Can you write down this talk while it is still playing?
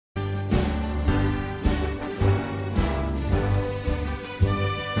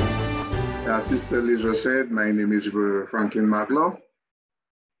As Sister Lisa said, my name is Brother Franklin Maglow,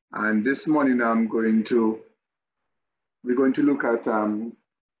 and this morning we're going to look at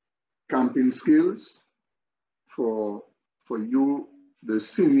camping skills for you, the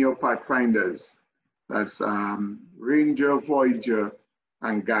senior pathfinders. That's Ranger, Voyager,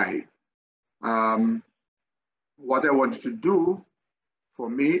 and Guide. What I want you to do for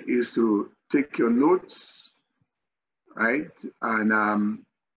me is to take your notes, right? And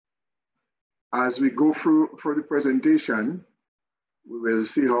as we go through for the presentation, we will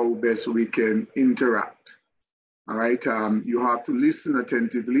see how best we can interact. All right, you have to listen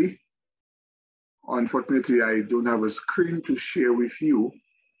attentively. Unfortunately, I don't have a screen to share with you,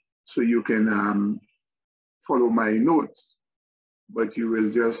 so you can follow my notes, but you will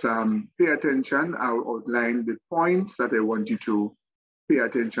just pay attention. I'll outline the points that I want you to pay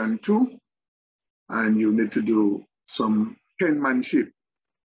attention to, and you need to do some penmanship,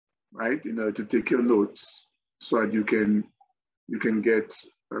 right, in order to take your notes so that you can get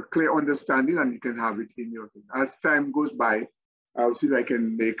a clear understanding and you can have it in your thing. As time goes by, I'll see if I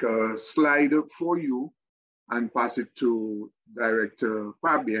can make a slide up for you and pass it to Director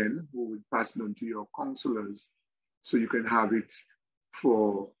Fabian, who will pass it on to your counselors so you can have it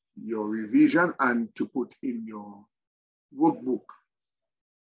for your revision and to put in your workbook.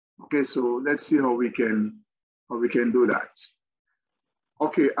 Okay, so let's see how we can do that.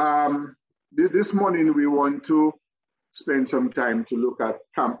 Okay, this morning we want to spend some time to look at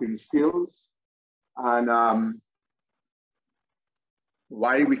camping skills and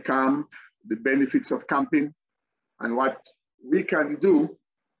why we camp, the benefits of camping, and what we can do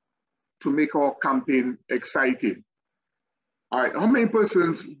to make our camping exciting. All right, how many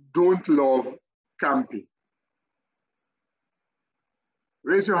persons don't love camping?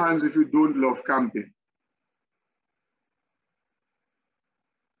 Raise your hands if you don't love camping.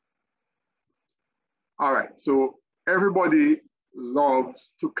 All right, so everybody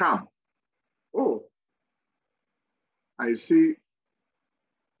loves to camp. Oh, I see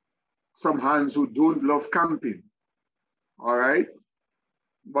some hands who don't love camping. All right,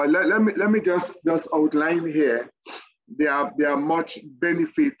 but let me just outline here. There are much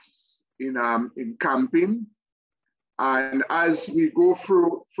benefits in camping, and as we go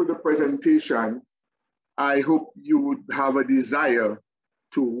through the presentation, I hope you would have a desire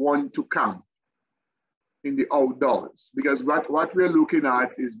to want to camp in the outdoors, because what we're looking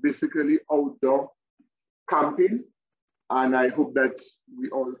at is basically outdoor camping, and I hope that we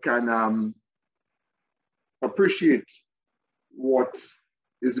all can appreciate what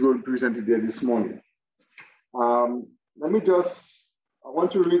is going to be presented there this morning. I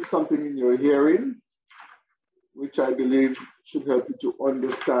want to read something in your hearing, which I believe should help you to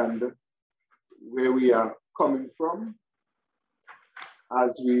understand where we are coming from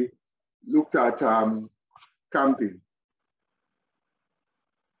as we looked at camping.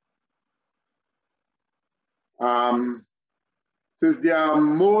 Since there are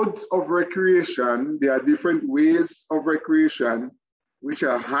modes of recreation, there are different ways of recreation which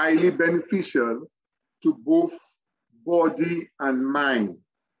are highly beneficial to both body and mind.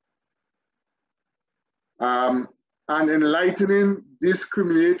 An enlightening,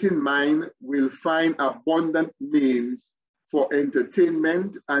 discriminating mind will find abundant means for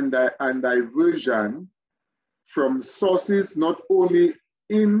entertainment and diversion from sources not only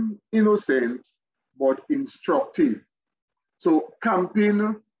innocent, but instructive. So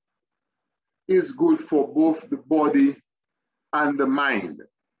camping is good for both the body and the mind.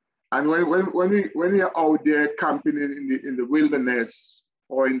 And when we are out there camping in the wilderness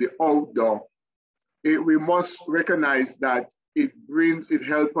or in the outdoor, we must recognize that it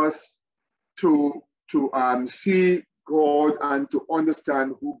helps us to see God and to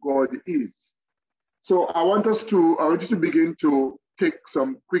understand who God is. So I want you to begin to take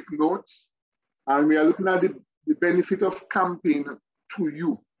some quick notes, and we are looking at the benefit of camping to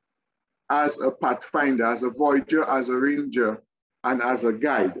you as a pathfinder, as a voyager, as a ranger, and as a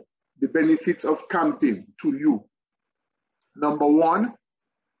guide. The benefits of camping to you. Number one,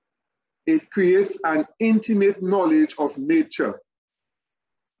 it creates an intimate knowledge of nature.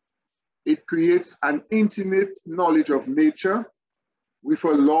 It creates an intimate knowledge of nature with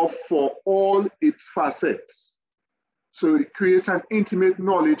a love for all its facets. So it creates an intimate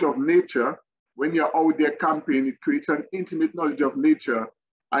knowledge of nature. When you're out there camping, it creates an intimate knowledge of nature,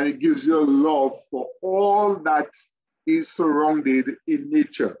 and it gives you a love for all that is surrounded in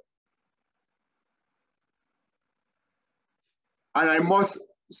nature. And I must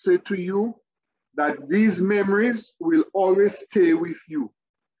say to you that these memories will always stay with you.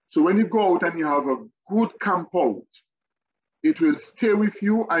 So when you go out and you have a good camp out, it will stay with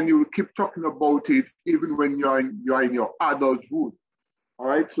you and you will keep talking about it even when you're in your adulthood. All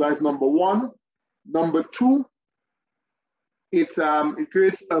right, so that's number one. Number two, it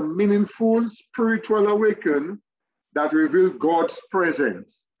creates a meaningful spiritual awakening that reveals God's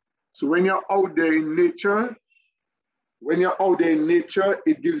presence. So when you're out there in nature,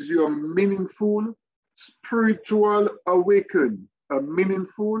 it gives you a meaningful spiritual awakening,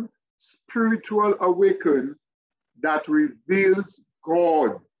 that reveals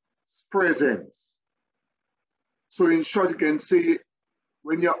God's presence. So in short, you can say,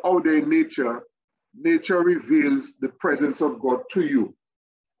 when you're out there in nature, nature reveals the presence of God to you.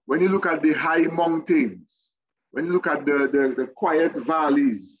 When you look at the high mountains, when you look at the quiet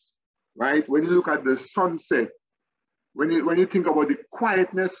valleys, right? When you look at the sunset, when you think about the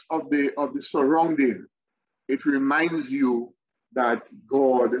quietness of the surrounding, it reminds you that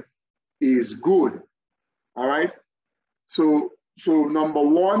God is good. All right. So number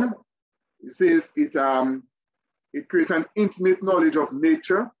one, it says it creates an intimate knowledge of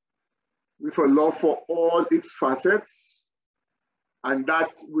nature with a love for all its facets, and that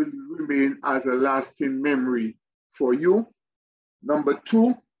will remain as a lasting memory for you. Number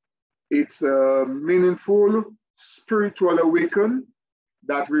two, it's a meaningful spiritual awakening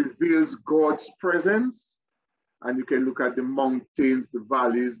that reveals God's presence, and you can look at the mountains, the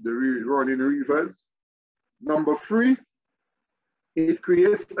valleys, the running rivers. Number three, it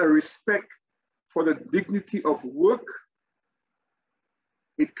creates a respect for the dignity of work.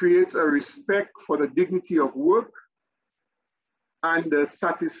 It creates a respect for the dignity of work and the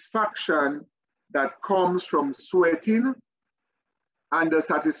satisfaction that comes from sweating,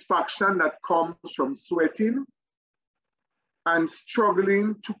 and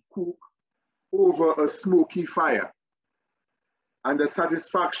struggling to cook over a smoky fire. And the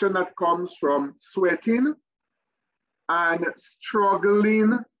satisfaction that comes from sweating and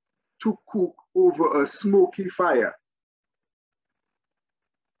struggling to cook over a smoky fire.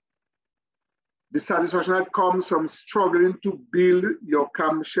 The satisfaction that comes from struggling to build your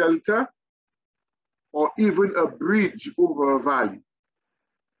camp shelter or even a bridge over a valley.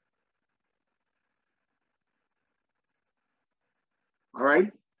 All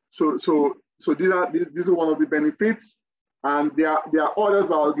right. So these are one of the benefits, and there are others,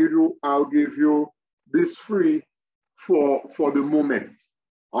 but I'll give you this free for the moment.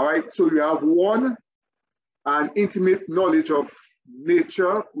 All right. So you have one, an intimate knowledge of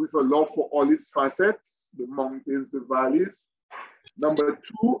nature with a love for all its facets, the mountains, the valleys. Number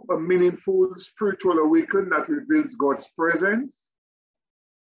two, a meaningful spiritual awakening that reveals God's presence.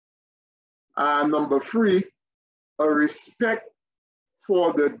 And number three, a respect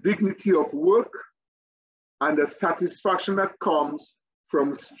for the dignity of work and the satisfaction that comes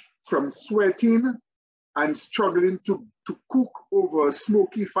from sweating and struggling to cook over a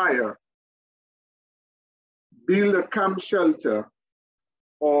smoky fire, build a camp shelter,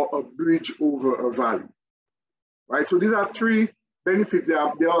 or a bridge over a valley. Right? So these are three benefits. There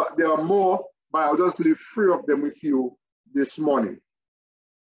are more, but I'll just leave three of them with you this morning.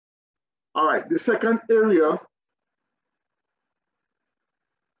 All right, the second area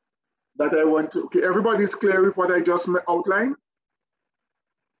that I want to, okay, everybody's clear with what I just outlined?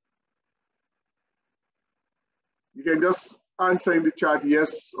 You can just answer in the chat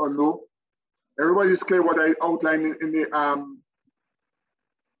yes or no. Everybody's clear what I outlined in the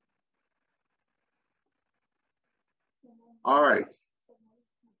all right.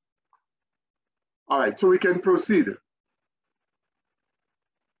 All right, so we can proceed.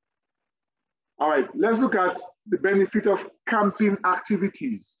 All right, let's look at the benefit of camping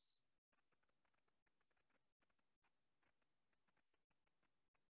activities.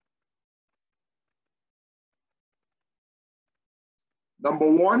 Number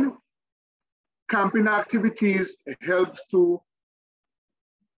one, camping activities helps to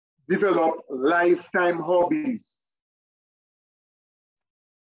develop lifetime hobbies.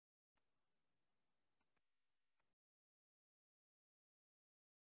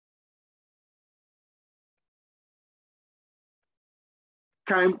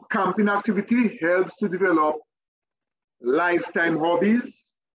 Camping activity helps to develop lifetime hobbies,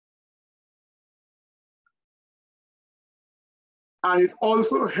 and it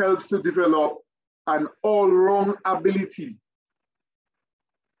also helps to develop an all-round ability.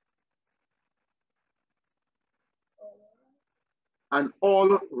 An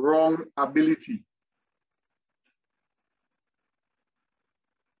all-round ability.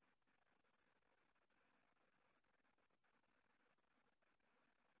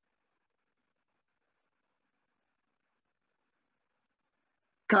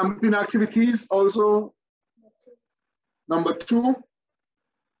 Camping activities also, Number two,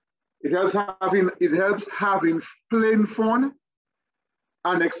 it helps having plain fun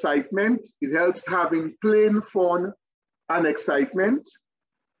and excitement. It helps having plain fun and excitement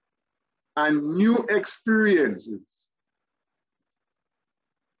and new experiences.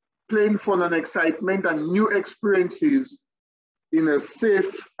 Plain fun and excitement and new experiences in a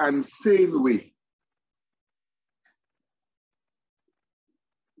safe and sane way.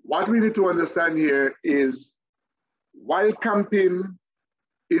 What we need to understand here is while camping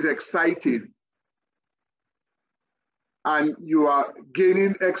is exciting and you are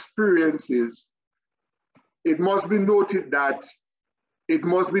gaining experiences, it must be noted that it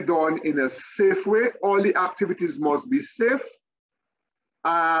must be done in a safe way. All the activities must be safe,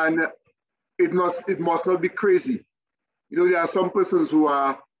 and it must not be crazy. You know, there are some persons who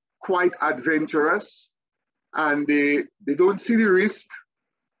are quite adventurous and they don't see the risk,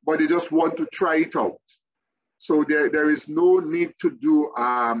 but they just want to try it out. So there is no need to do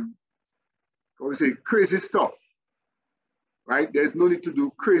crazy stuff, right? There's no need to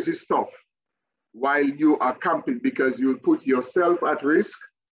do crazy stuff while you are camping, because you'll put yourself at risk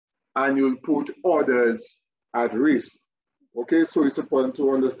and you'll put others at risk. Okay, so it's important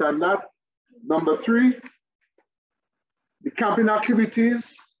to understand that. Number three, the camping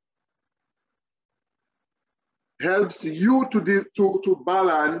activities helps you to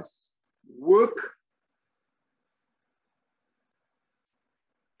balance work,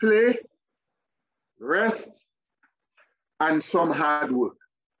 play, rest, and some hard work.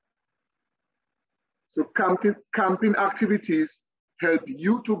 So camping activities help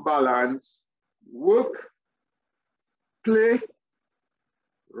you to balance work, play,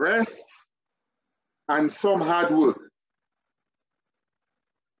 rest, and some hard work.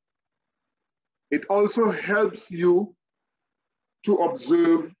 It also helps you to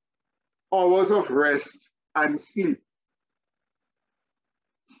observe hours of rest and sleep.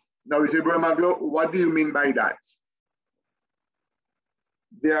 Now, you say, Brother Maglo, what do you mean by that?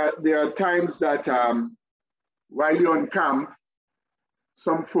 There are times that while you're on camp,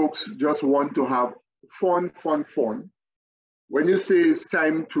 some folks just want to have fun. When you say it's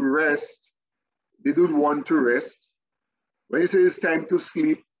time to rest, they don't want to rest. When you say it's time to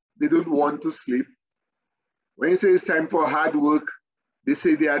sleep, they don't want to sleep. When you say it's time for hard work, they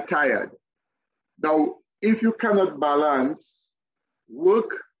say they are tired. Now, if you cannot balance work,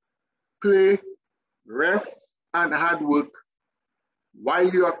 play, rest, and hard work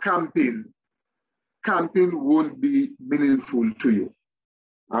while you are camping, camping won't be meaningful to you.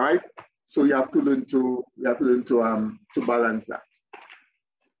 All right? So you have to learn to balance that.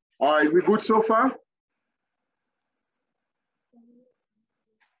 All right, we good so far?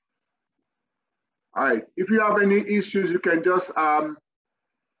 All right, if you have any issues, you can just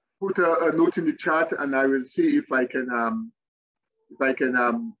put a note in the chat, and I will see if I can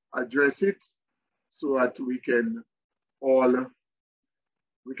address it so that we can all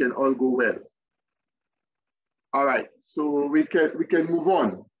go well. All right, so we can move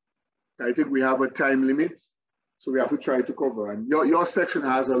on. I think we have a time limit, so we have to try to cover. And your section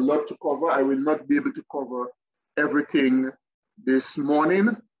has a lot to cover. I will not be able to cover everything this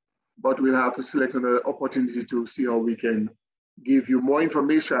morning, but we'll have to select another opportunity to see how we can give you more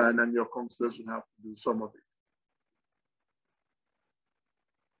information, and your counselors will have to do some of it.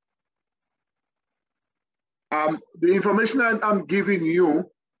 The information I'm giving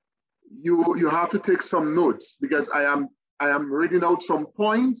you, you have to take some notes, because I am reading out some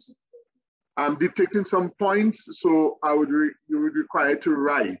points. I'm dictating some points, so you would require to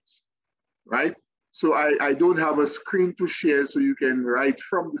write, right? So I don't have a screen to share, so you can write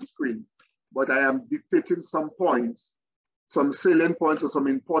from the screen, but I am dictating some points, some salient points or some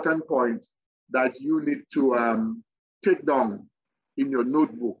important points that you need to take down in your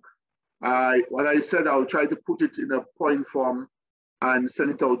notebook. What I said, I'll try to put it in a point form and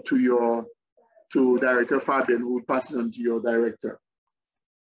send it out to Director Fabian, who will pass it on to your director.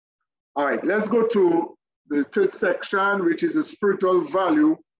 All right, let's go to the third section, which is the spiritual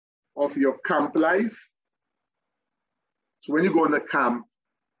value of your camp life. So when you go on the camp,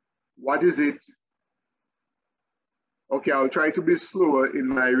 what is it? Okay, I'll try to be slower in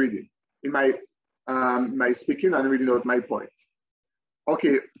my reading, in my speaking and reading out my point.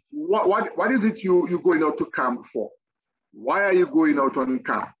 Okay, what is it you going out to camp for? Why are you going out on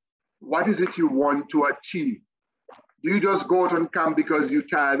camp? What is it you want to achieve? Do you just go out on camp because you're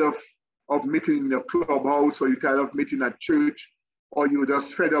tired of meeting in the clubhouse, or you're tired of meeting at church, or you're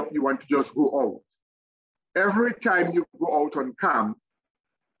just fed up, you want to just go out? Every time you go out on camp,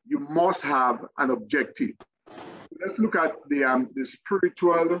 you must have an objective. Let's look at the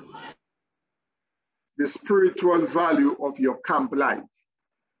the spiritual value of your camp life.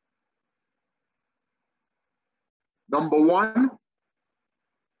 Number one,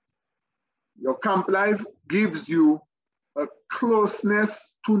 your camp life gives you a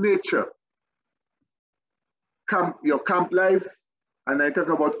closeness to nature. Your camp life, and I talk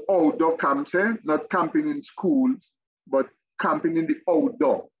about outdoor camps, not camping in schools, but camping in the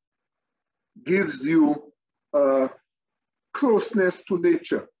outdoor, gives you a closeness to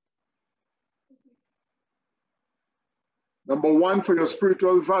nature. Number one, for your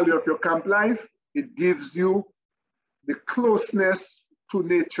spiritual value of your camp life, it gives you the closeness to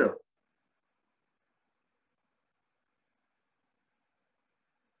nature.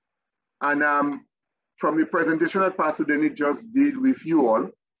 And from the presentation that Pastor Denny just did with you all,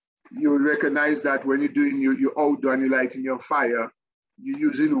 you will recognize that when you're doing your outdoor and you're lighting your fire, you're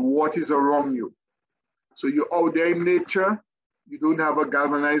using what is around you. So you're out there in nature, you don't have a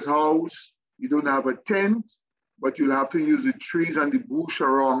galvanized house, you don't have a tent, but you'll have to use the trees and the bush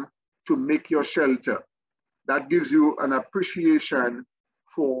around to make your shelter. That gives you an appreciation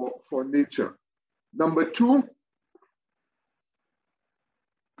for nature. Number two,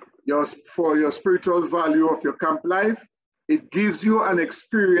 for your spiritual value of your camp life, it gives you an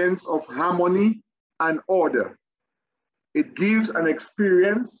experience of harmony and order. It gives an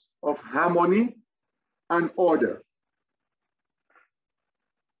experience of harmony and order.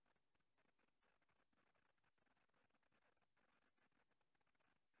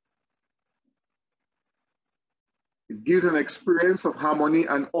 It gives an experience of harmony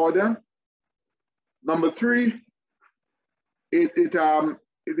and order. Number three, it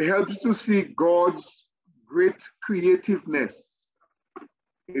helps to see God's great creativeness.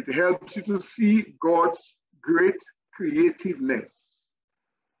 It helps you to see God's great creativeness.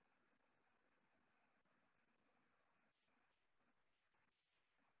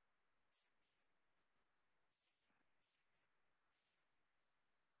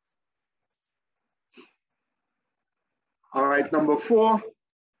 All right, number four,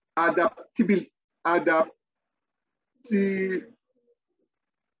 adaptability.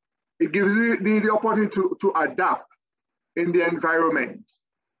 It gives you the opportunity to adapt in the environment,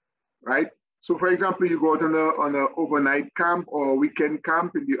 right? So for example, you go out on an overnight camp or weekend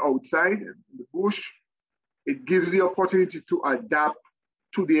camp in the outside, in the bush, it gives the opportunity to adapt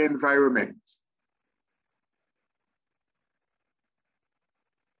to the environment.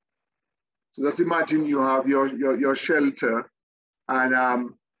 So just imagine you have your shelter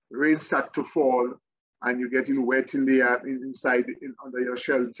and rain start to fall and you're getting wet in the under your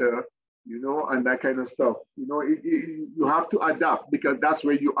shelter, you know, and that kind of stuff. You know, you have to adapt because that's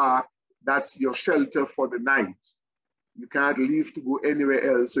where you are. That's your shelter for the night. You can't leave to go anywhere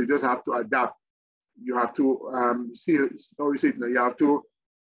else, so you just have to adapt. You have to you have to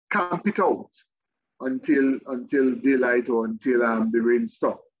camp it out until daylight or until the rain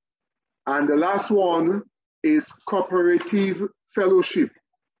stops. And the last one is cooperative fellowship.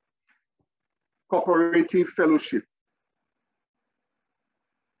 Cooperative fellowship.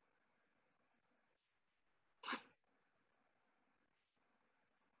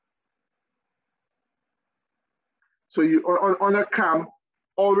 So you on a camp,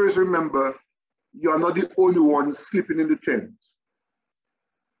 always remember you are not the only one sleeping in the tent.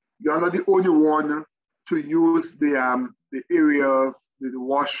 You are not the only one to use the area, the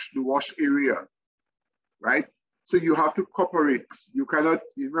wash area, right? So you have to cooperate. You cannot,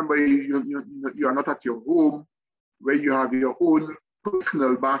 remember, you are not at your home where you have your own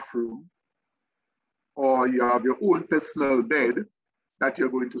personal bathroom or you have your own personal bed that you're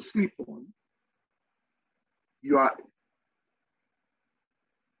going to sleep on. You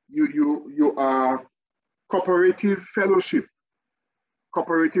are cooperative fellowship.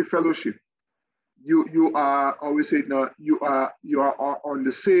 Cooperative fellowship. You are always saying you are on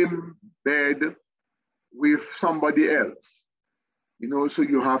the same bed with somebody else, you know, so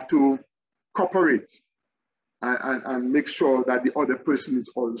you have to cooperate and make sure that the other person is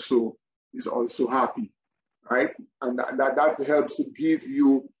also happy, right? And that helps to give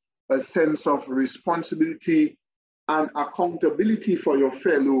you a sense of responsibility and accountability for your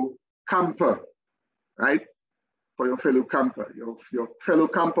fellow camper, right? For your fellow camper. Your fellow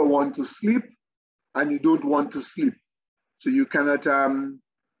camper wants to sleep and you don't want to sleep. So you cannot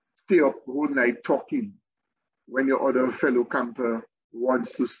stay up all night talking when your other fellow camper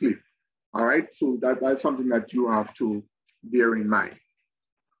wants to sleep. All right, so that's something that you have to bear in mind.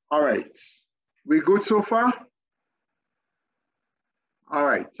 All right, we good so far? All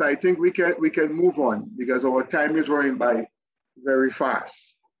right, so I think we can move on because our time is running by very fast.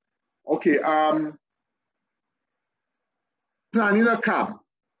 Okay, planning a camp.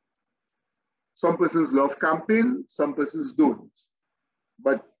 Some persons love camping, some persons don't.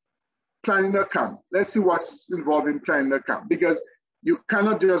 But planning a camp, let's see what's involved in planning a camp, because you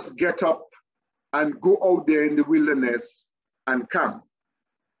cannot just get up and go out there in the wilderness and camp.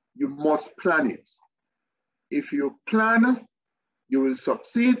 You must plan it. If you plan, you will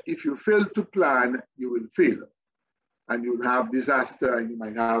succeed. If you fail to plan, you will fail. And you'll have disaster and you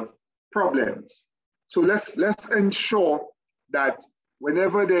might have problems. So let's ensure that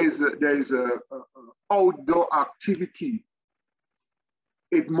whenever there is a outdoor activity,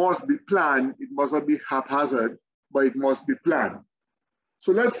 it must be planned. It must not be haphazard, but it must be planned.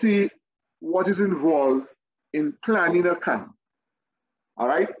 So let's see what is involved in planning a camp. All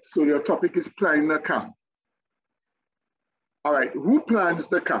right, so your topic is planning a camp. All right, who plans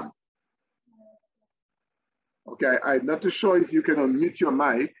the camp? Okay, I'm not too sure if you can unmute your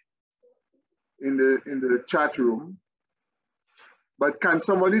mic in the chat room, but can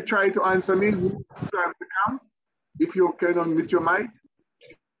somebody try to answer me who plans the camp? If you can unmute your mic.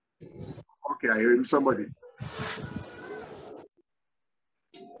 Okay, I hear somebody.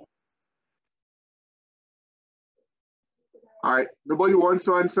 All right, nobody wants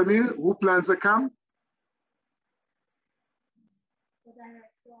to answer me. Who plans the camp? The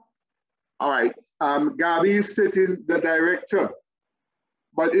director. All right, Gabby is stating the director,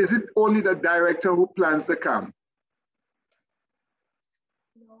 but is it only the director who plans the camp?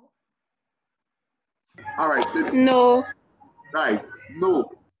 No. All right. No. Right,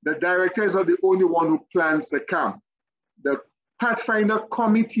 no. The director is not the only one who plans the camp. The Pathfinder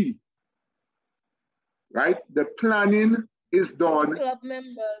committee, right? The planning is done Club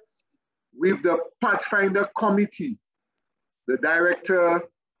members. with the Pathfinder committee, the director,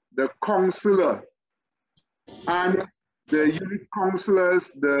 the counselor, and the unit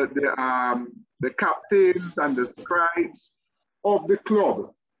counselors, the captains and the scribes of the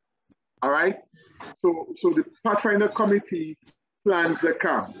club. All right. So the Pathfinder committee plans the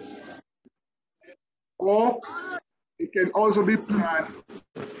camp, or it can also be planned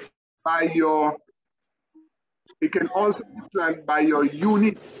by your. It can also be planned by your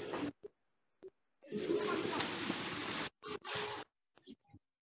unit.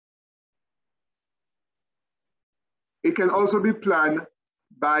 It can also be planned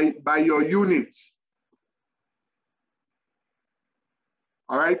by your unit.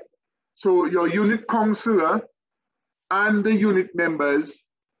 All right. So your unit counselor and the unit members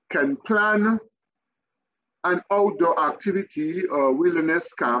can plan an outdoor activity or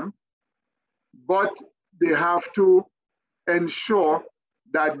wilderness camp, but they have to ensure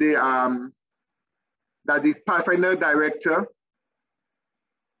that that the Pathfinder director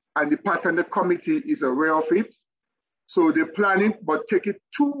and the Pathfinder committee is aware of it. So they plan it, but take it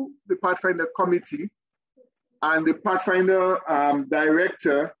to the Pathfinder committee, and the Pathfinder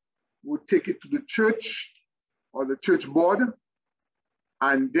director would take it to the church or the church board,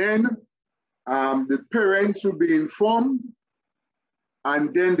 and then the parents will be informed,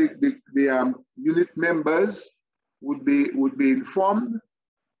 and then the unit members would be informed,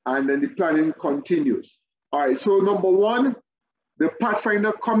 and then the planning continues. All right, so number one, the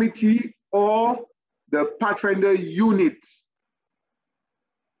Pathfinder committee or the Pathfinder unit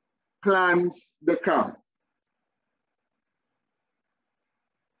plans the camp.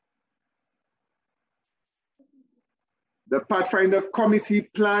 The Pathfinder committee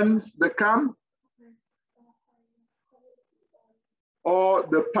plans the camp, or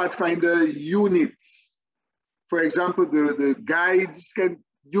the Pathfinder unit. For example, the guides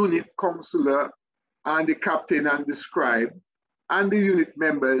unit counselor and the captain and the scribe and the unit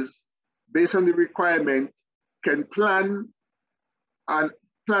members, based on the requirement, can plan an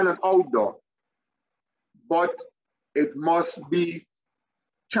outdoor, but it must be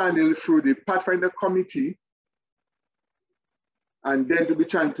channeled through the Pathfinder committee and then to be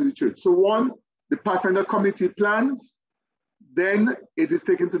channeled to the church. So one, the Pathfinder committee plans, then it is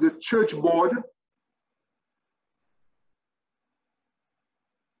taken to the church board,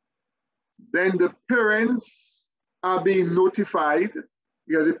 then the parents are being notified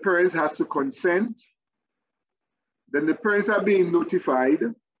because the parents has to consent. Then the parents are being notified,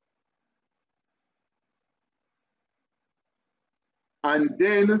 and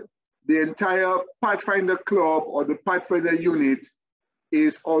then the entire Pathfinder club or the Pathfinder unit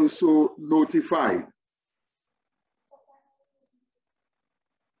is also notified.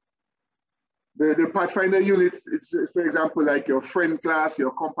 The Pathfinder units, it's, for example, like your friend class,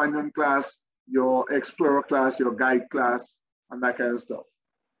 your companion class, your explorer class, your guide class, and that kind of stuff.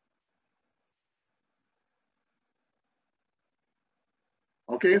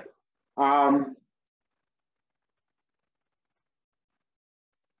 Okay.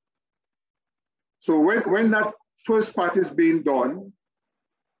 So when that first part is being done,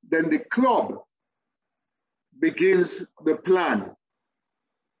 then the club begins the plan.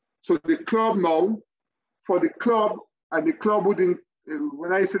 So the club now, for the club, and the club wouldn't,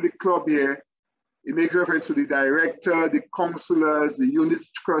 when I say the club here, it makes reference to the director, the counselors, the unit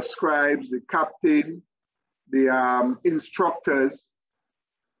scribes, the captain, the instructors.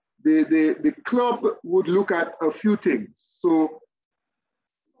 The club would look at a few things. So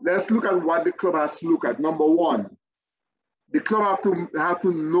let's look at what the club has to look at. Number one, the club have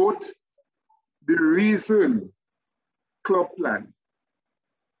to note the reason club plan.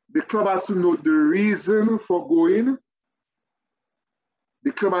 The club has to note the reason for going.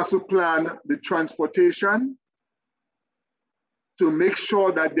 The club has to plan the transportation to make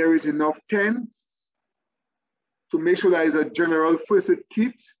sure that there is enough tents, to make sure there is a general first aid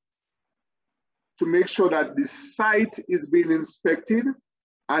kit, to make sure that the site is being inspected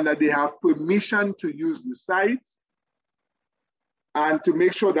and that they have permission to use the site, and to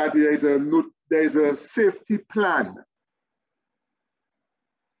make sure that there is a safety plan,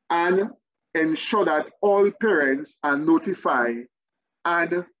 and ensure that all parents are notified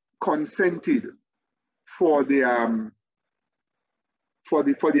and consented for the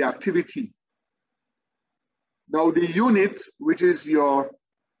activity. Now the unit, which is your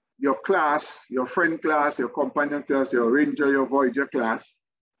class, your friend class, your companion class, your ranger, your Voyager class,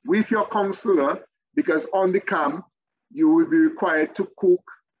 with your counselor, because on the camp, you will be required to cook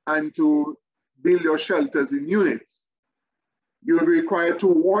and to build your shelters in units. You will be required to,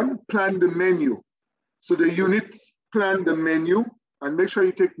 one, plan the menu. So the unit plan the menu, and make sure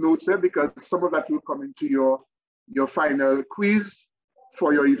you take notes there, because some of that will come into your final quiz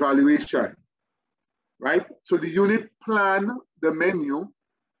for your evaluation, right? So the unit plan the menu.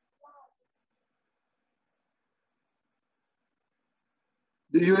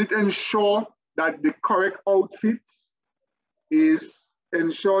 The unit ensure that the correct outfit is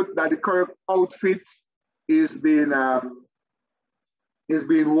being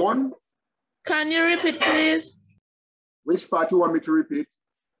worn. Can you repeat, please? Which part you want me to repeat?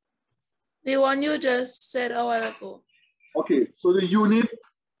 The one you just said a while ago. Okay, so the unit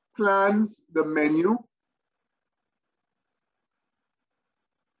plans the menu,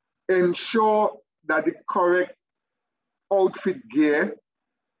 ensure that the correct outfit gear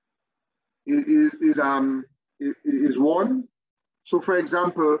is worn. So for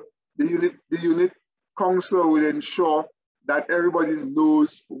example, the unit counselor will ensure that everybody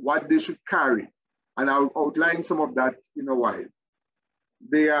knows what they should carry. And I'll outline some of that in a while.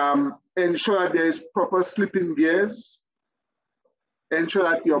 They ensure that there is proper sleeping gears, ensure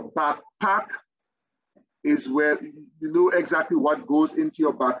that your backpack is where you know exactly what goes into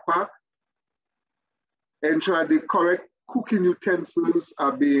your backpack, ensure that the correct cooking utensils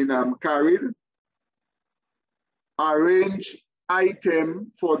are being carried, arrange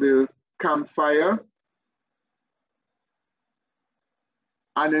item for the campfire,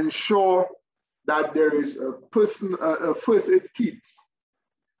 and ensure that there is a first aid kit.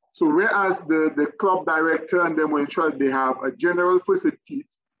 So whereas the club director and them will ensure they have a general first aid kit,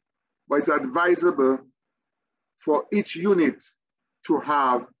 but it's advisable for each unit to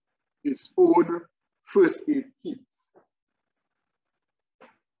have its own first aid kit.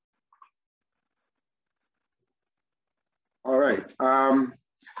 All right.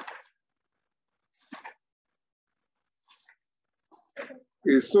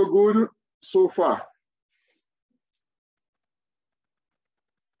 It's so good so far.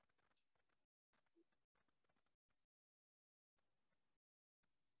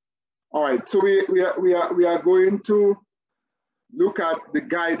 All right, so we are going to look at the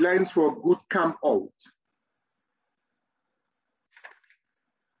guidelines for good camp out.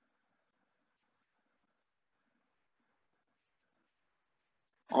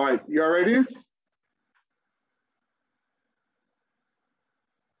 All right, you are ready?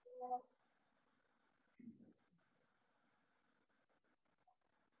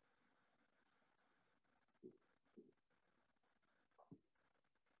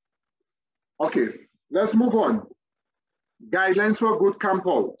 Okay, let's move on. Guidelines for good camp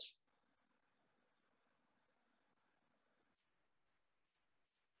out.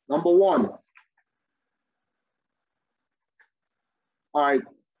 Number one. All right,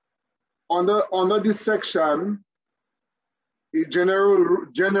 under this section, the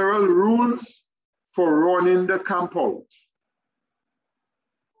general rules for running the camp out.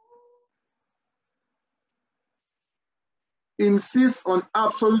 Insist on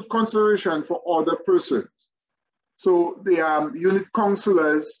absolute consideration for other persons. So the unit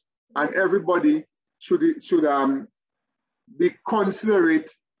counselors and everybody should be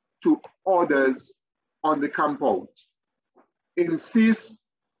considerate to others on the compound. Insist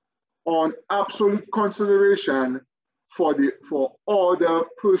on absolute consideration for other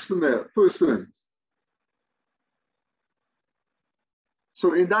persons.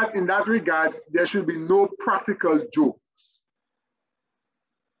 So in that regards, there should be no practical jokes.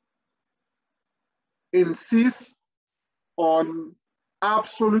 Insist on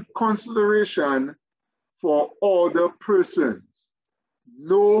absolute consideration for other persons.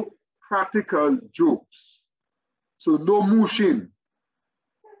 No practical jokes. So no mushing.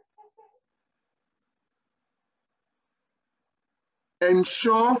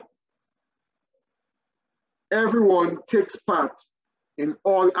 Ensure everyone takes part in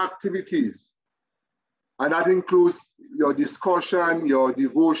all activities. And that includes your discussion, your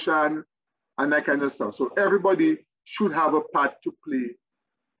devotion, and that kind of stuff. So everybody should have a part to play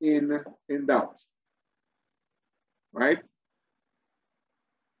in that, right?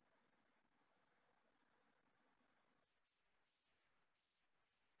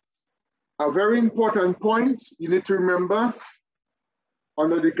 A very important point you need to remember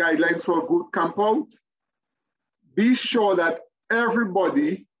under the guidelines for a good campout, be sure that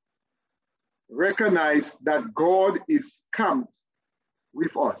everybody recognize that God is camped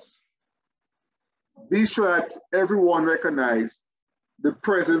with us. Be sure that everyone recognize the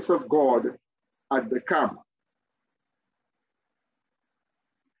presence of God at the camp.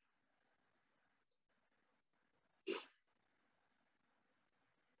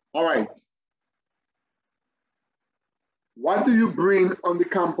 All right. What do you bring on the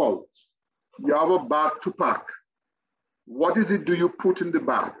campout? You have a bag to pack. What is it do you put in the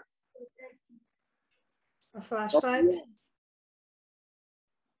bag? A flashlight.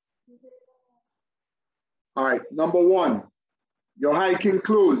 All right, number one, your hiking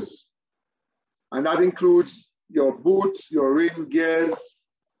clothes. And that includes your boots, your rain gears,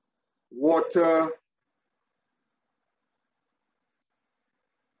 water,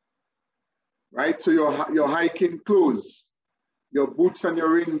 right? So your hiking clothes, your boots and your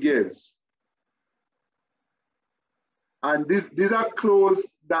rain gears. And these are clothes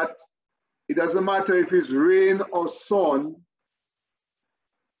that it doesn't matter if it's rain or sun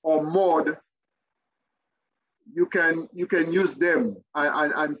or mud, you can use them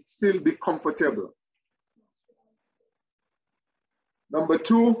and still be comfortable. Number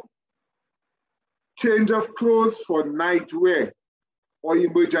two, change of clothes for night wear or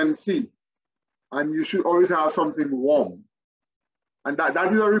emergency. And you should always have something warm. And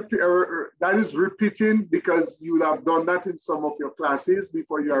that is repeating because you will have done that in some of your classes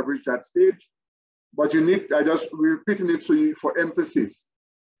before you have reached that stage. But I just repeating it for emphasis.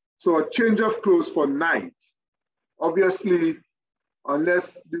 So a change of clothes for night. Obviously,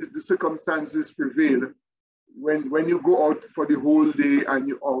 unless the circumstances prevail, when you go out for the whole day and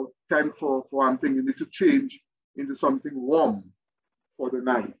you out time for one thing, you need to change into something warm for the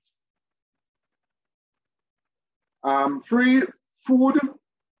night. Free food.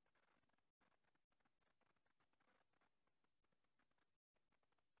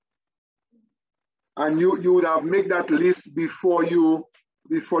 And you would have made that list before you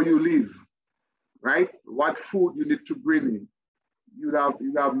leave, right? What food you need to bring in. You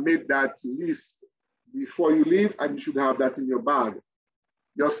have made that list before you leave, and you should have that in your bag.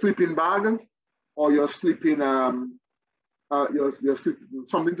 Your sleeping bag or your sleeping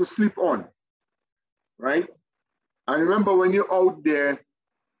something to sleep on, right? And remember, when you're out there,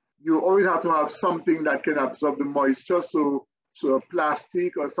 you always have to have something that can absorb the moisture. So a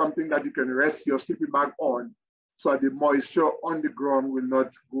plastic or something that you can rest your sleeping bag on, so that the moisture on the ground will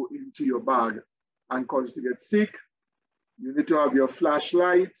not go into your bag and cause you to get sick. You need to have your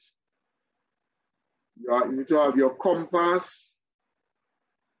flashlight. You need to have your compass.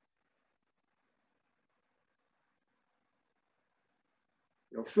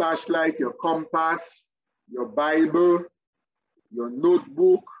 Your flashlight, your compass, your Bible, your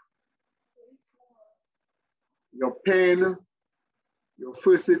notebook, your pen, your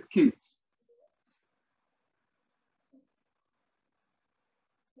first aid kit.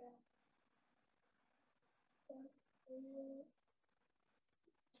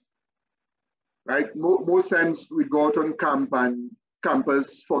 Right? Most times we go out on camp and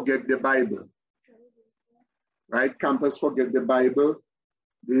campers forget the Bible. Right? Campers forget the Bible.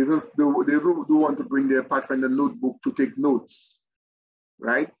 They even do want to bring their Pathfinder notebook to take notes.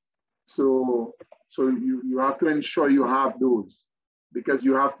 Right? So you have to ensure you have those, because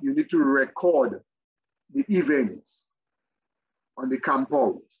you need to record the events on the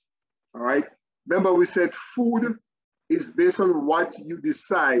campout. All right. Remember, we said food is based on what you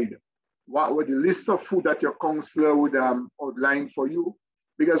decide, what the list of food that your counselor would outline for you,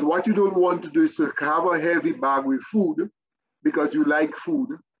 Because what you don't want to do is to have a heavy bag with food because you like food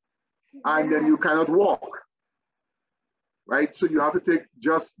and then you cannot walk, right? So you have to take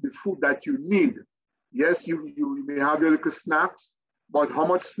just the food that you need. Yes, you may have your little snacks, but how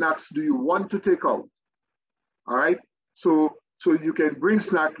much snacks do you want to take out? All right, so you can bring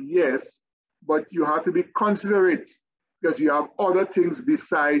snack, yes, but you have to be considerate because you have other things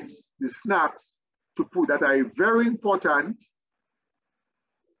besides the snacks to put that are very important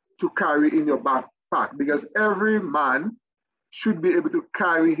to carry in your backpack, because every man should be able to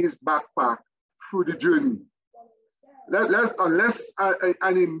carry his backpack through the journey. Unless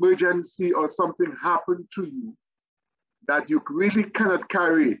an emergency or something happened to you that you really cannot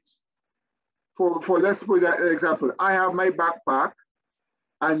carry it. For let's put that example, I have my backpack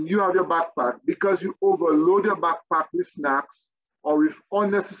and you have your backpack. Because you overload your backpack with snacks or with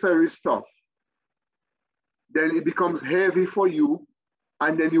unnecessary stuff, then it becomes heavy for you,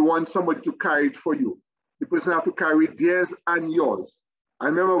 and then you want somebody to carry it for you. The person has to carry theirs and yours.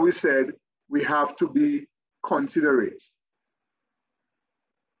 And remember we said we have to be considerate.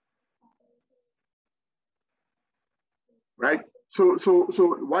 Right? So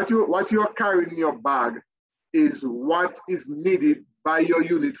what you are carrying in your bag is what is needed by your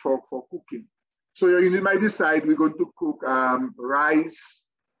unit for cooking. So your unit might decide we're going to cook rice,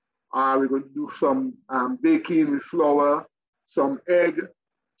 we're going to do some baking with flour, some egg.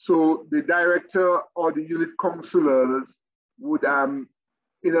 So the director or the unit counselors would,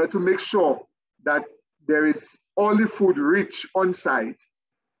 to make sure that there is all the food rich on site.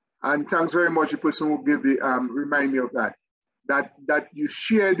 And thanks very much, the person who gave the, remind me of that. That you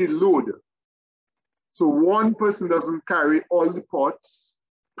share the load. So one person doesn't carry all the pots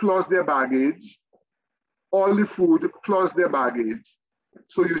plus their baggage, all the food plus their baggage.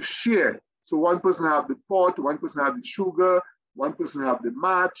 So you share. So one person have the pot, one person have the sugar, one person have the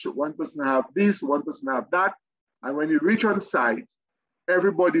match, one person have this, one person have that. And when you reach on site,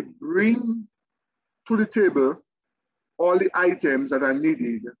 everybody bring to the table all the items that are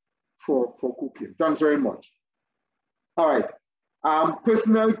needed for cooking. Thanks very much. All right.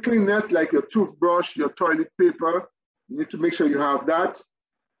 Personal cleanness, like your toothbrush, your toilet paper, you need to make sure you have that.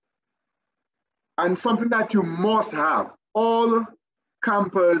 And something that you must have, all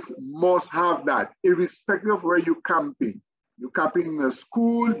campers must have that, irrespective of where you're camping. You're camping in a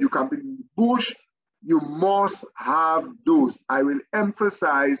school, you're camping in the bush, you must have those. I will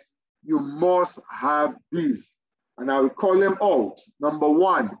emphasize, you must have these. And I will call them out. Number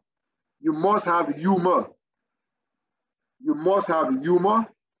one, you must have humor. You must have humor.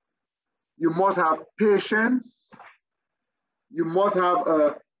 You must have patience. You must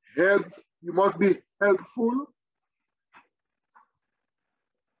have help. You must be helpful.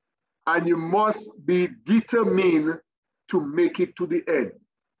 And you must be determined to make it to the end.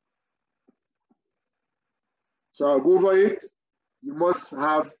 So I'll go over it. You must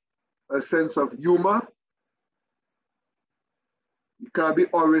have a sense of humor. You can't be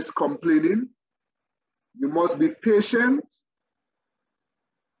always complaining. You must be patient.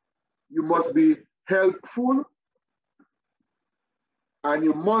 You must be helpful. And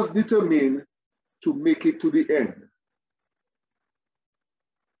you must determine to make it to the end.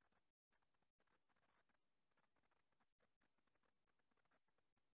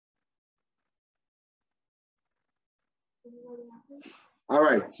 All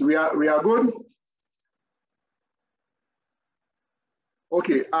right, so we are good.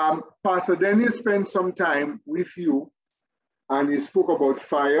 Okay, Pastor Dennis spent some time with you and he spoke about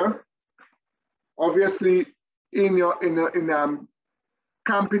fire. Obviously, in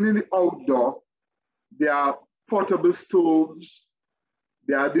camping in the outdoor, there are portable stoves.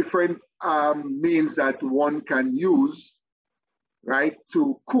 There are different means that one can use, right,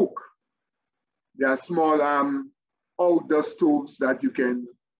 to cook. There are small outdoor stoves that you can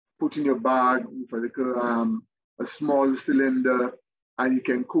put in your bag with a small cylinder, and you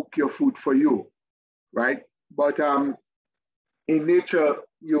can cook your food for you, right? But in nature,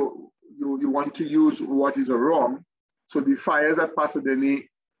 you want to use what is wrong. So the fires that Pastor Denny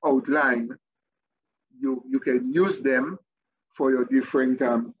outlined, you can use them for your different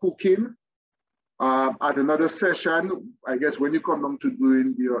cooking. At another session, I guess when you come down to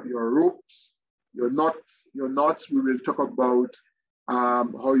doing your ropes, your knots, we will talk about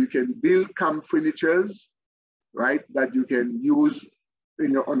how you can build camp furnitures, right? That you can use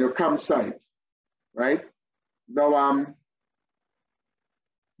on your campsite, right? Now,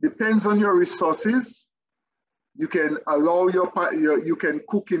 depends on your resources. You can allow you can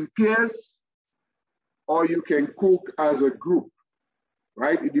cook in pairs, or you can cook as a group,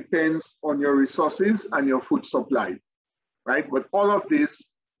 right? It depends on your resources and your food supply, right? But all of this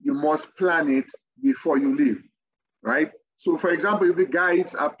you must plan it before you leave, right? So for example, if the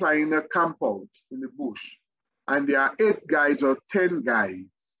guides are planning a camp out in the bush and there are 8 guides or 10 guides,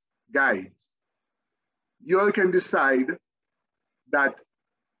 you all can decide that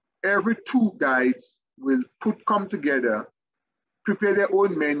every 2 guides will come together, prepare their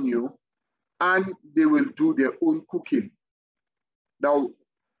own menu, and they will do their own cooking. Now,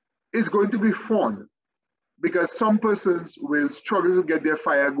 it's going to be fun because some persons will struggle to get their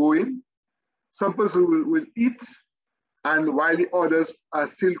fire going. Some persons will eat, and while the others are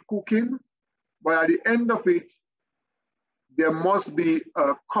still cooking. But at the end of it, there must be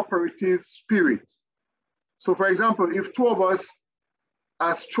a cooperative spirit. So for example, if 2 of us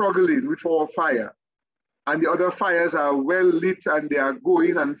are struggling with our fire, and the other fires are well lit and they are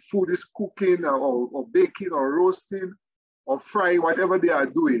going and food is cooking or baking or roasting or frying, whatever they are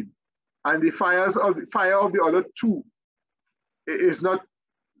doing, and the fire of the other 2 has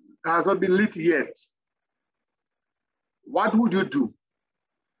not been lit yet, what would you do?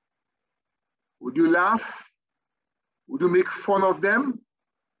 Would you laugh? Would you make fun of them?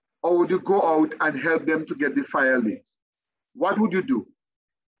 Or would you go out and help them to get the fire lit? What would you do?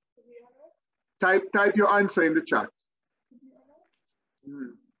 Type your answer in the chat.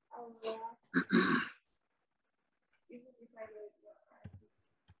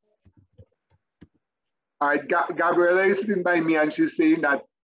 All right, Gabriella is sitting by me and she's saying that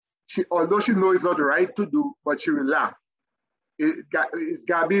although she knows it's not right to do, but she will laugh. Is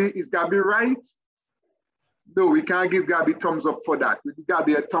Gabby right? No, we can't give Gabby thumbs up for that. We give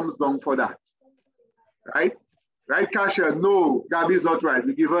Gabby a thumbs down for that. Right? Right, Kasia? No, Gabby is not right.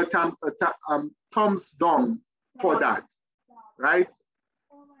 We give her thumbs down for that. Right?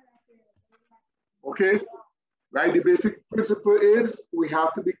 Okay? Right? The basic principle is we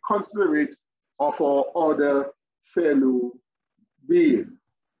have to be considerate of our other fellow beings.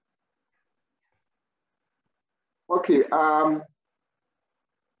 Okay,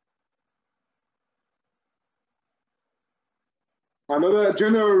 another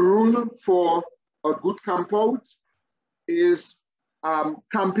general rule for a good camp out is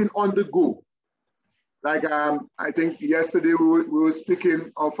camping on the go. Like I think yesterday we were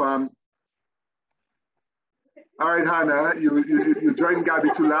speaking of, all right, Hannah, you joined Gabby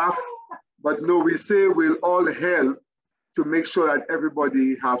to laugh, but no, we say we'll all help to make sure that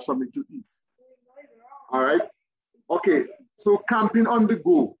everybody has something to eat. All right? Okay, so camping on the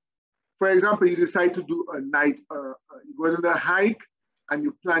go. For example, you decide to do a night, you go on a hike and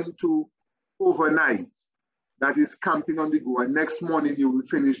you plan to overnight. That is camping on the go. And next morning you will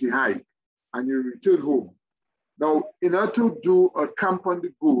finish the hike and you return home. Now, in order to do a camp on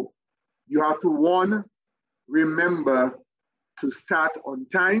the go, you have to, 1, remember to start on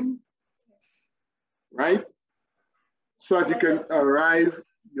time, right? So that you can arrive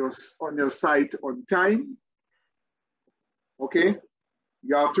on your site on time. Okay?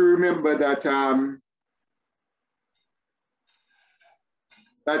 You have to remember that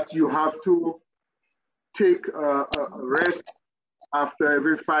that you have to take a rest after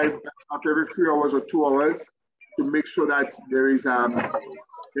every 3 hours or 2 hours to make sure that there is a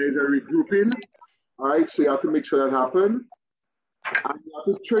regrouping. All right, so you have to make sure that happens. And you have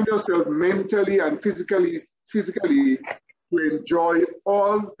to train yourself mentally and physically to enjoy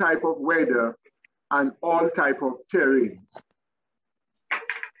all type of weather and all type of terrain.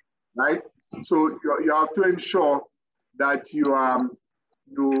 Right? So you have to ensure that you are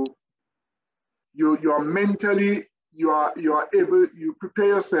mentally, you prepare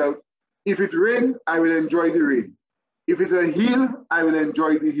yourself. If it rains, I will enjoy the rain. If it's a hill, I will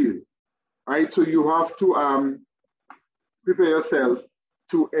enjoy the hill. Right? So you have to prepare yourself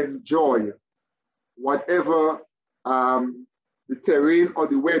to enjoy whatever the terrain or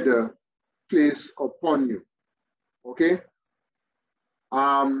the weather plays upon you. Okay?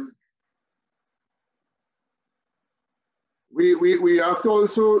 We have to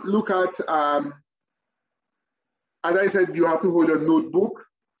also look at, as I said, you have to hold a notebook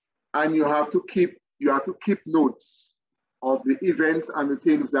and you have to keep notes of the events and the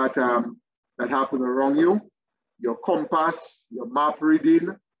things that that happen around you. Your compass, your map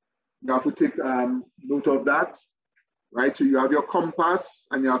reading, you have to take note of that, right? So you have your compass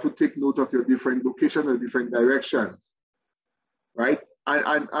and you have to take note of your different locations and different directions, right?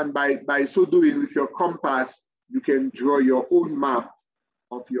 And by so doing with your compass, you can draw your own map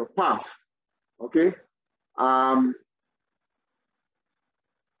of your path, okay?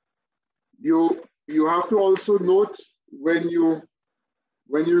 You have to also note when you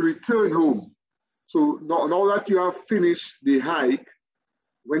return home. So now that you have finished the hike,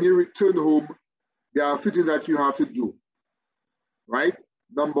 when you return home, there are few things that you have to do, right?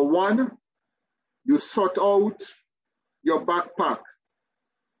 Number one, you sort out your backpack.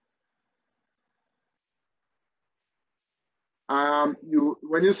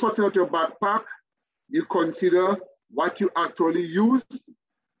 When you sort out your backpack, you consider what you actually used,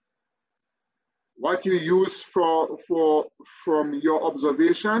 what you use from your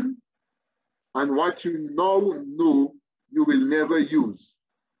observation, and what you now know you will never use.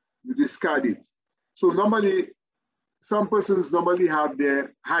 You discard it. So normally, some persons normally have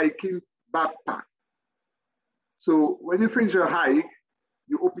their hiking backpack. So when you finish your hike,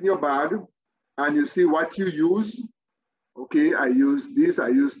 you open your bag and you see what you use. Okay, I use this, I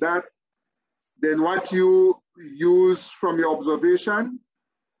use that. Then what you use from your observation,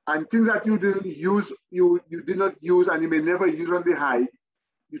 and things that you didn't use, you did not use and you may never use on the hike,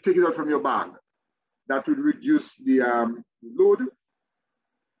 you take it out from your bag. That will reduce the load,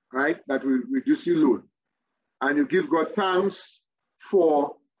 right? That will reduce your load. And you give God thanks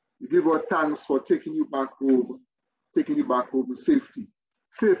for taking you back home safely.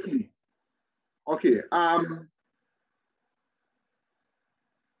 Okay.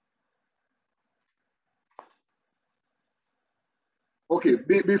 Okay.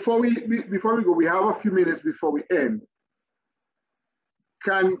 Before we go, we have a few minutes before we end.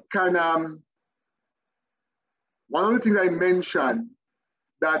 One of the things I mentioned,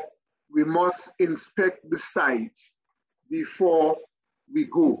 that we must inspect the site before we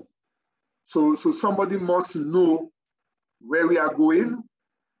go. So somebody must know where we are going,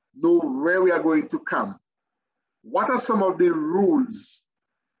 know where we are going to camp. What are some of the rules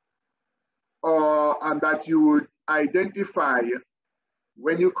and that you would identify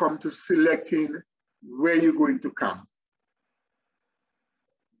when you come to selecting where you're going to camp?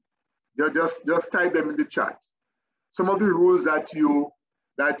 Just type them in the chat. Some of the rules that you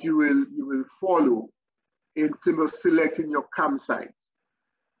will follow in terms of selecting your campsite.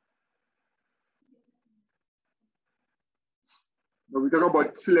 Now we're talking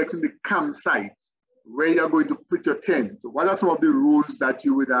about selecting the campsite, where you're going to put your tent. So what are some of the rules that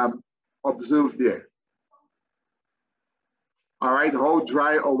you would observe there? All right, how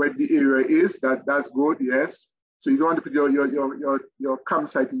dry or wet the area is, that's good, yes. So you don't want to put your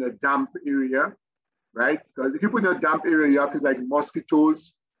campsite in a damp area, right? Because if you put in a damp area, you have things like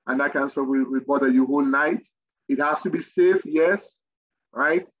mosquitoes and that kind of stuff will bother you whole night. It has to be safe, yes,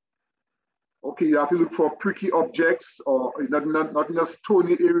 right? Okay, you have to look for pricky objects or not in a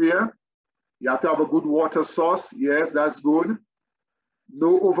stony area. You have to have a good water source, yes, that's good.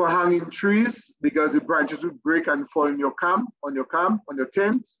 No overhanging trees because the branches will break and fall in your camp, on your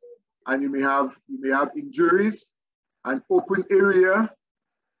tent, and you may have injuries. An open area.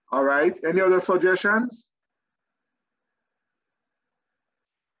 All right. Any other suggestions?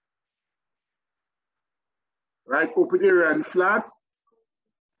 Right. Open area and flat.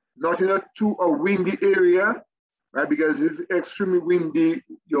 Not in a windy area, right? Because if extremely windy,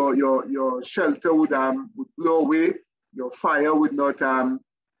 your shelter would blow away. Your fire would not,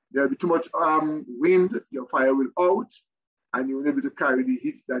 there'll be too much wind, your fire will out, and you will not be able to carry the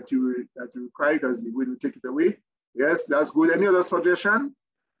heat that you require because the wind will take it away. Yes, that's good. Any other suggestion?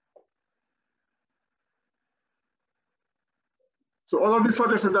 So all of the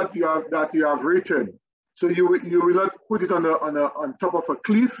suggestions that you have written, so you will not put it on top of a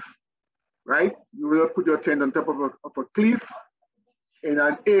cliff, right? You will not put your tent on top of a cliff in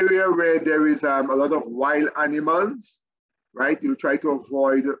an area where there is a lot of wild animals, right? You try to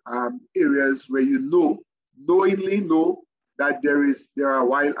avoid areas where you knowingly know that there are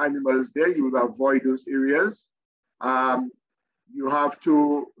wild animals there. You will avoid those areas. You have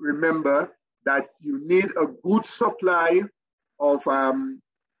to remember that you need a good supply of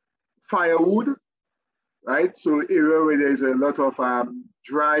firewood, right? So area where there's a lot of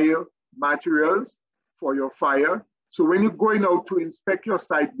dry materials for your fire. So when you're going out to inspect your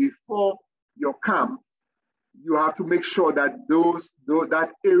site before your camp, you have to make sure that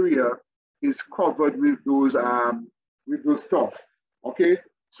that area is covered with those stuff. Okay,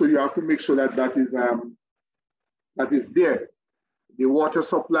 so you have to make sure that that is there. The water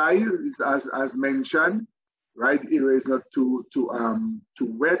supply is as mentioned, right? The area is not too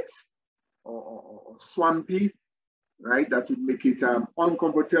wet or swampy, right? That would make it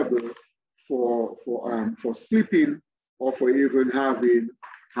uncomfortable for sleeping or for even having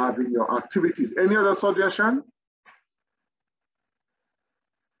your activities. Any other suggestion?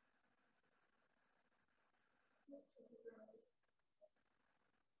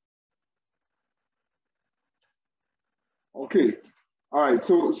 Okay, all right.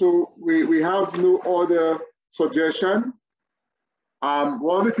 So we have no other suggestion.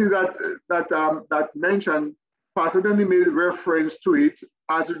 One of the things that mentioned Pastor Danny made reference to it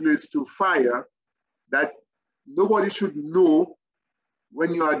as it relates to fire, that nobody should know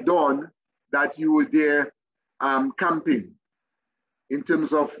when you are done that you were there camping in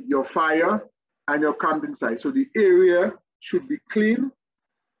terms of your fire and your camping site. So the area should be clean,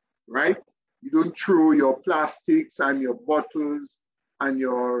 right? You don't throw your plastics and your bottles and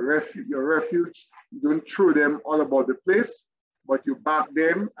your refuge. You don't throw them all about the place, but you bag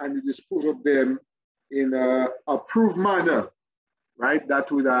them and you dispose of them in a approved manner, right?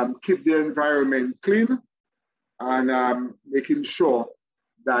 That would keep the environment clean and making sure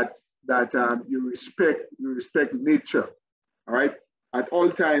that you respect nature, all right? At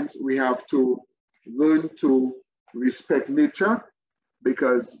all times, we have to learn to respect nature,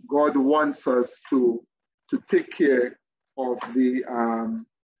 because God wants us to take care of the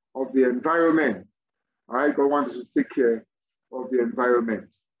environment. All right, God wants us to take care of the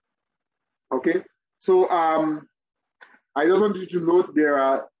environment. Okay, so I just want you to note there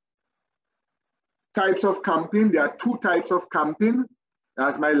are types of camping. There are two types of camping.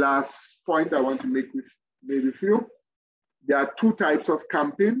 That's my last point I want to make with you. There are two types of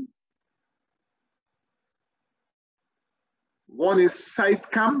camping. One is site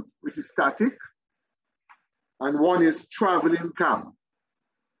camp, which is static, and one is traveling camp.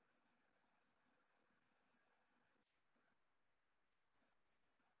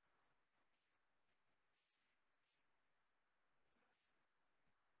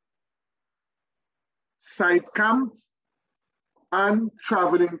 Site camp and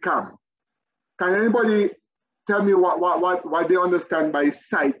traveling camp. Can anybody tell me what they understand by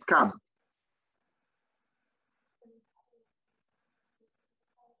site camp?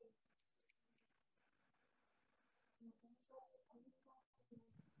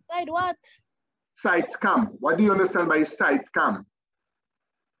 Side what? Site camp. What do you understand by site camp?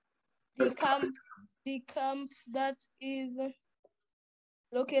 The camp that is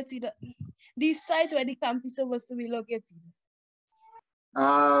located, the site where the camp is supposed to be located.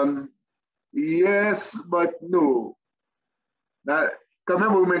 Yes, but no. That,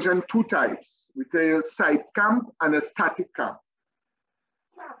 remember we mentioned two types. We say a site camp and a static camp.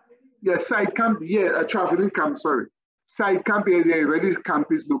 Yes, site camp, yeah, a traveling camp, sorry. Site camp is where this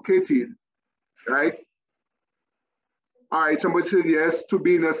camp is located, right? All right, somebody said yes, to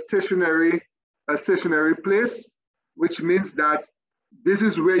be in a stationary place, which means that this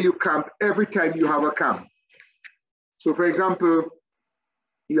is where you camp every time you have a camp. So for example,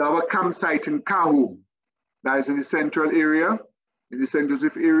 you have a campsite in Kahum, that is in the central area, in the St.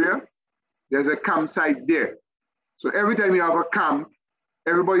 Joseph area. There's a campsite there. So every time you have a camp,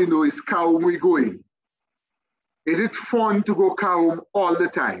 everybody knows it's Kahum we're going. Is it fun to go Kahum all the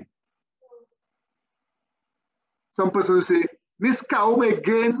time? Some person will say, Miss Kahum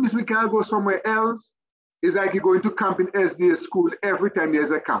again, Miss, we can't go somewhere else. It's like you're going to camp in SDA school every time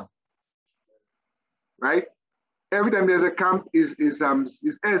there's a camp, right? Every time there's a camp is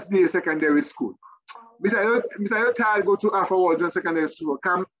SDA secondary school. Miss, I don't tired go to Alpha Waldron secondary school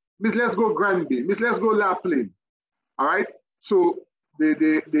camp. Miss, let's go Granby. Miss, let's go Lapland. All right. So the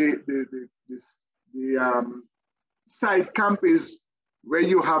site camp is where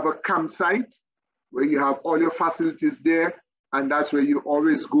you have a campsite, where you have all your facilities there, and that's where you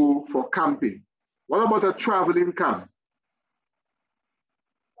always go for camping. What about a traveling camp?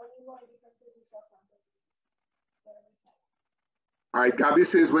 All right, Gabby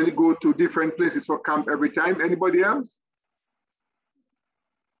says when you go to different places for camp every time. Anybody else?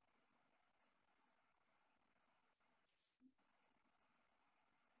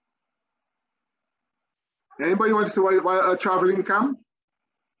 Anybody want to say what a traveling camp?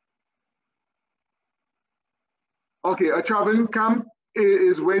 Okay, a traveling camp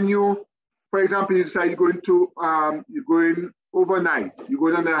is when you, for example, you decide you're going overnight. You're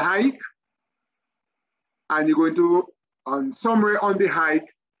going on a hike, and you're going to, somewhere on the hike,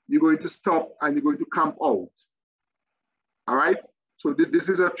 you're going to stop and you're going to camp out. All right. So this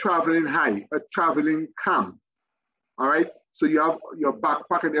is a traveling hike, a traveling camp. All right. So you have your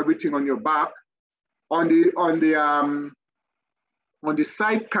backpack and everything on your back. On the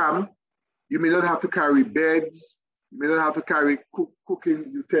site camp, you may not have to carry beds. You may not have to carry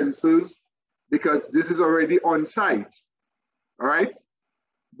cooking utensils because this is already on site. All right.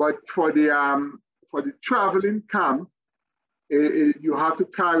 But for the traveling camp, you have to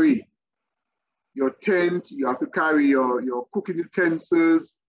carry your tent, you have to carry your cooking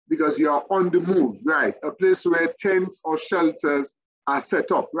utensils because you are on the move, right? A place where tents or shelters are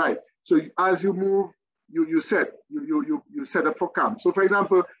set up, right? So as you move, you set up for camp. So for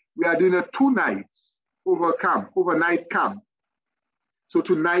example, we are doing a 2 nights overnight camp. So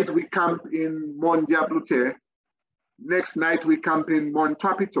tonight we camp in Mont Diablotin, Next night we camp in Mount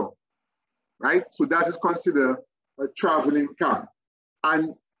Tapito, right? So that is considered a traveling camp.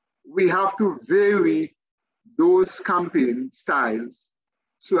 And we have to vary those camping styles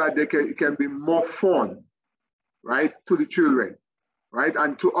so that it can be more fun, right, to the children, right,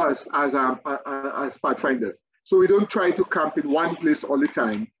 and to us as Pathfinders. So we don't try to camp in one place all the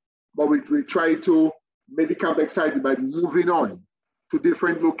time, but we try to make the camp exciting by moving on to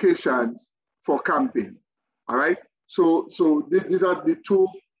different locations for camping, all right? So these are the two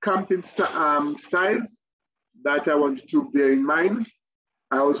camping styles that I want you to bear in mind.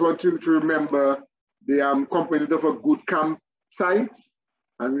 I also want you to remember the component of a good campsite,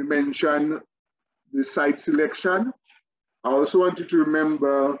 and we mentioned the site selection. I also want you to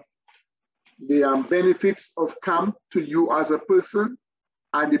remember the benefits of camp to you as a person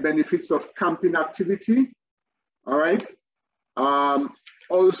and the benefits of camping activity, all right?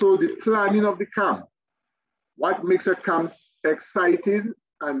 Also the planning of the camp. What makes a camp exciting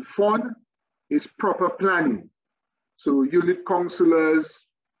and fun is proper planning. So unit counselors,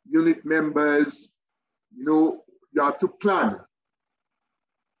 unit members, you have to plan.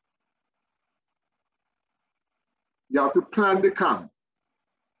 You have to plan the camp,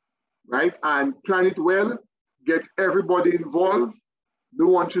 right? And plan it well, get everybody involved.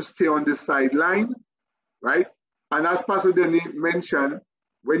 Don't want you to stay on the sideline, right? And as Pastor Denny mentioned,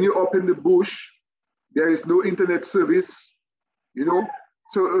 when you're up in the bush, there is no internet service,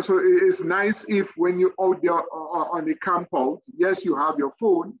 So it is nice if when you're out there on the camp out, yes, you have your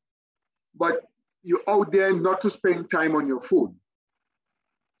phone, but you're out there not to spend time on your phone.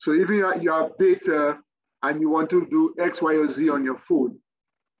 So if you have data and you want to do X, Y, or Z on your phone,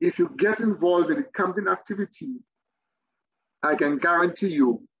 if you get involved in a camping activity, I can guarantee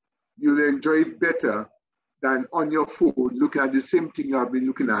you'll enjoy it better than on your phone, looking at the same thing you have been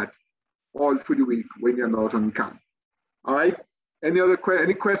looking at all through the week when you're not on camp. All right?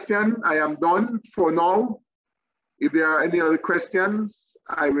 Any question? I am done for now. If there are any other questions,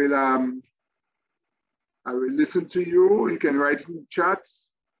 I will listen to you. You can write in the chat.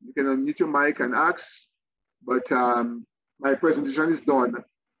 You can unmute your mic and ask. But my presentation is done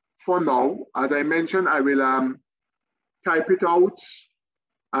for now. As I mentioned, I will type it out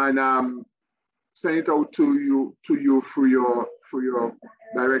and send it out to you through your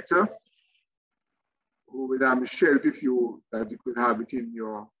director, who will share it with you that you could have it in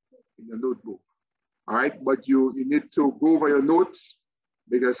your notebook. All right, but you need to go over your notes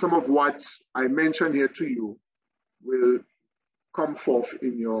because some of what I mentioned here to you will come forth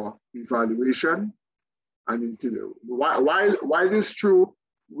in your evaluation and into while it is true,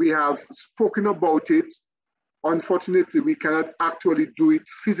 we have spoken about it. Unfortunately, we cannot actually do it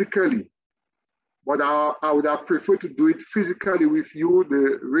physically. But I would have preferred to do it physically with you,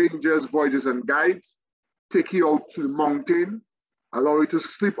 the Rangers, Voyagers, and Guides, take you out to the mountain, allow you to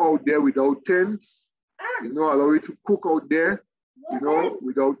sleep out there without tents, allow you to cook out there,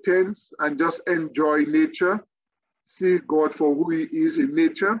 without tents, and just enjoy nature, see God for who He is in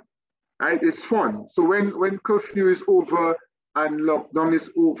nature, right? It's fun. So when curfew is over and lockdown is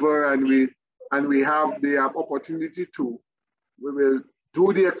over and we have the opportunity to, we will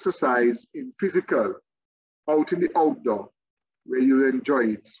do the exercise in physical, out in the outdoor, where you enjoy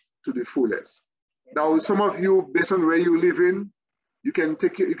it to the fullest. Now, some of you, based on where you live in, you can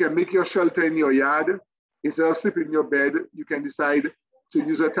make your shelter in your yard. Instead of sleeping in your bed, you can decide to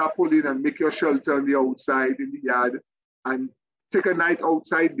use a tarpaulin and make your shelter on the outside in the yard and take a night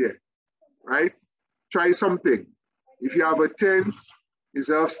outside there, right? Try something. If you have a tent,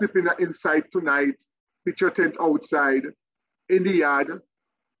 instead of sleeping inside tonight, pitch your tent outside in the yard,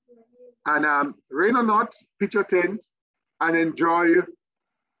 and rain or not, pitch your tent and enjoy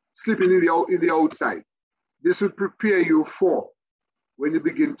sleeping in the outside. This will prepare you for when you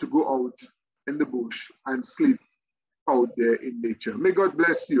begin to go out in the bush and sleep out there in nature. May God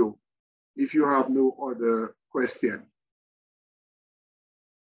bless you if you have no other question.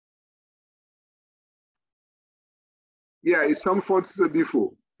 Yeah, it's some faults a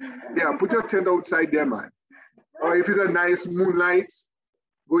default. Yeah, put your tent outside there, man. Or if it's a nice moonlight,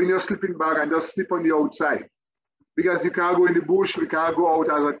 go in your sleeping bag and just sleep on the outside. Because you can't go in the bush, we can't go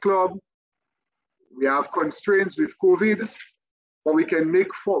out as a club. We have constraints with COVID, but we can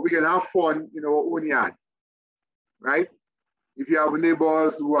have fun in our own yard, right? If you have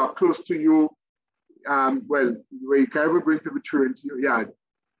neighbors who are close to you, well, you can ever bring people into your yard,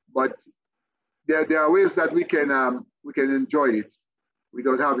 but there are ways that we can enjoy it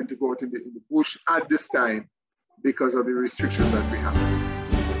without having to go out in the bush at this time because of the restrictions that we have.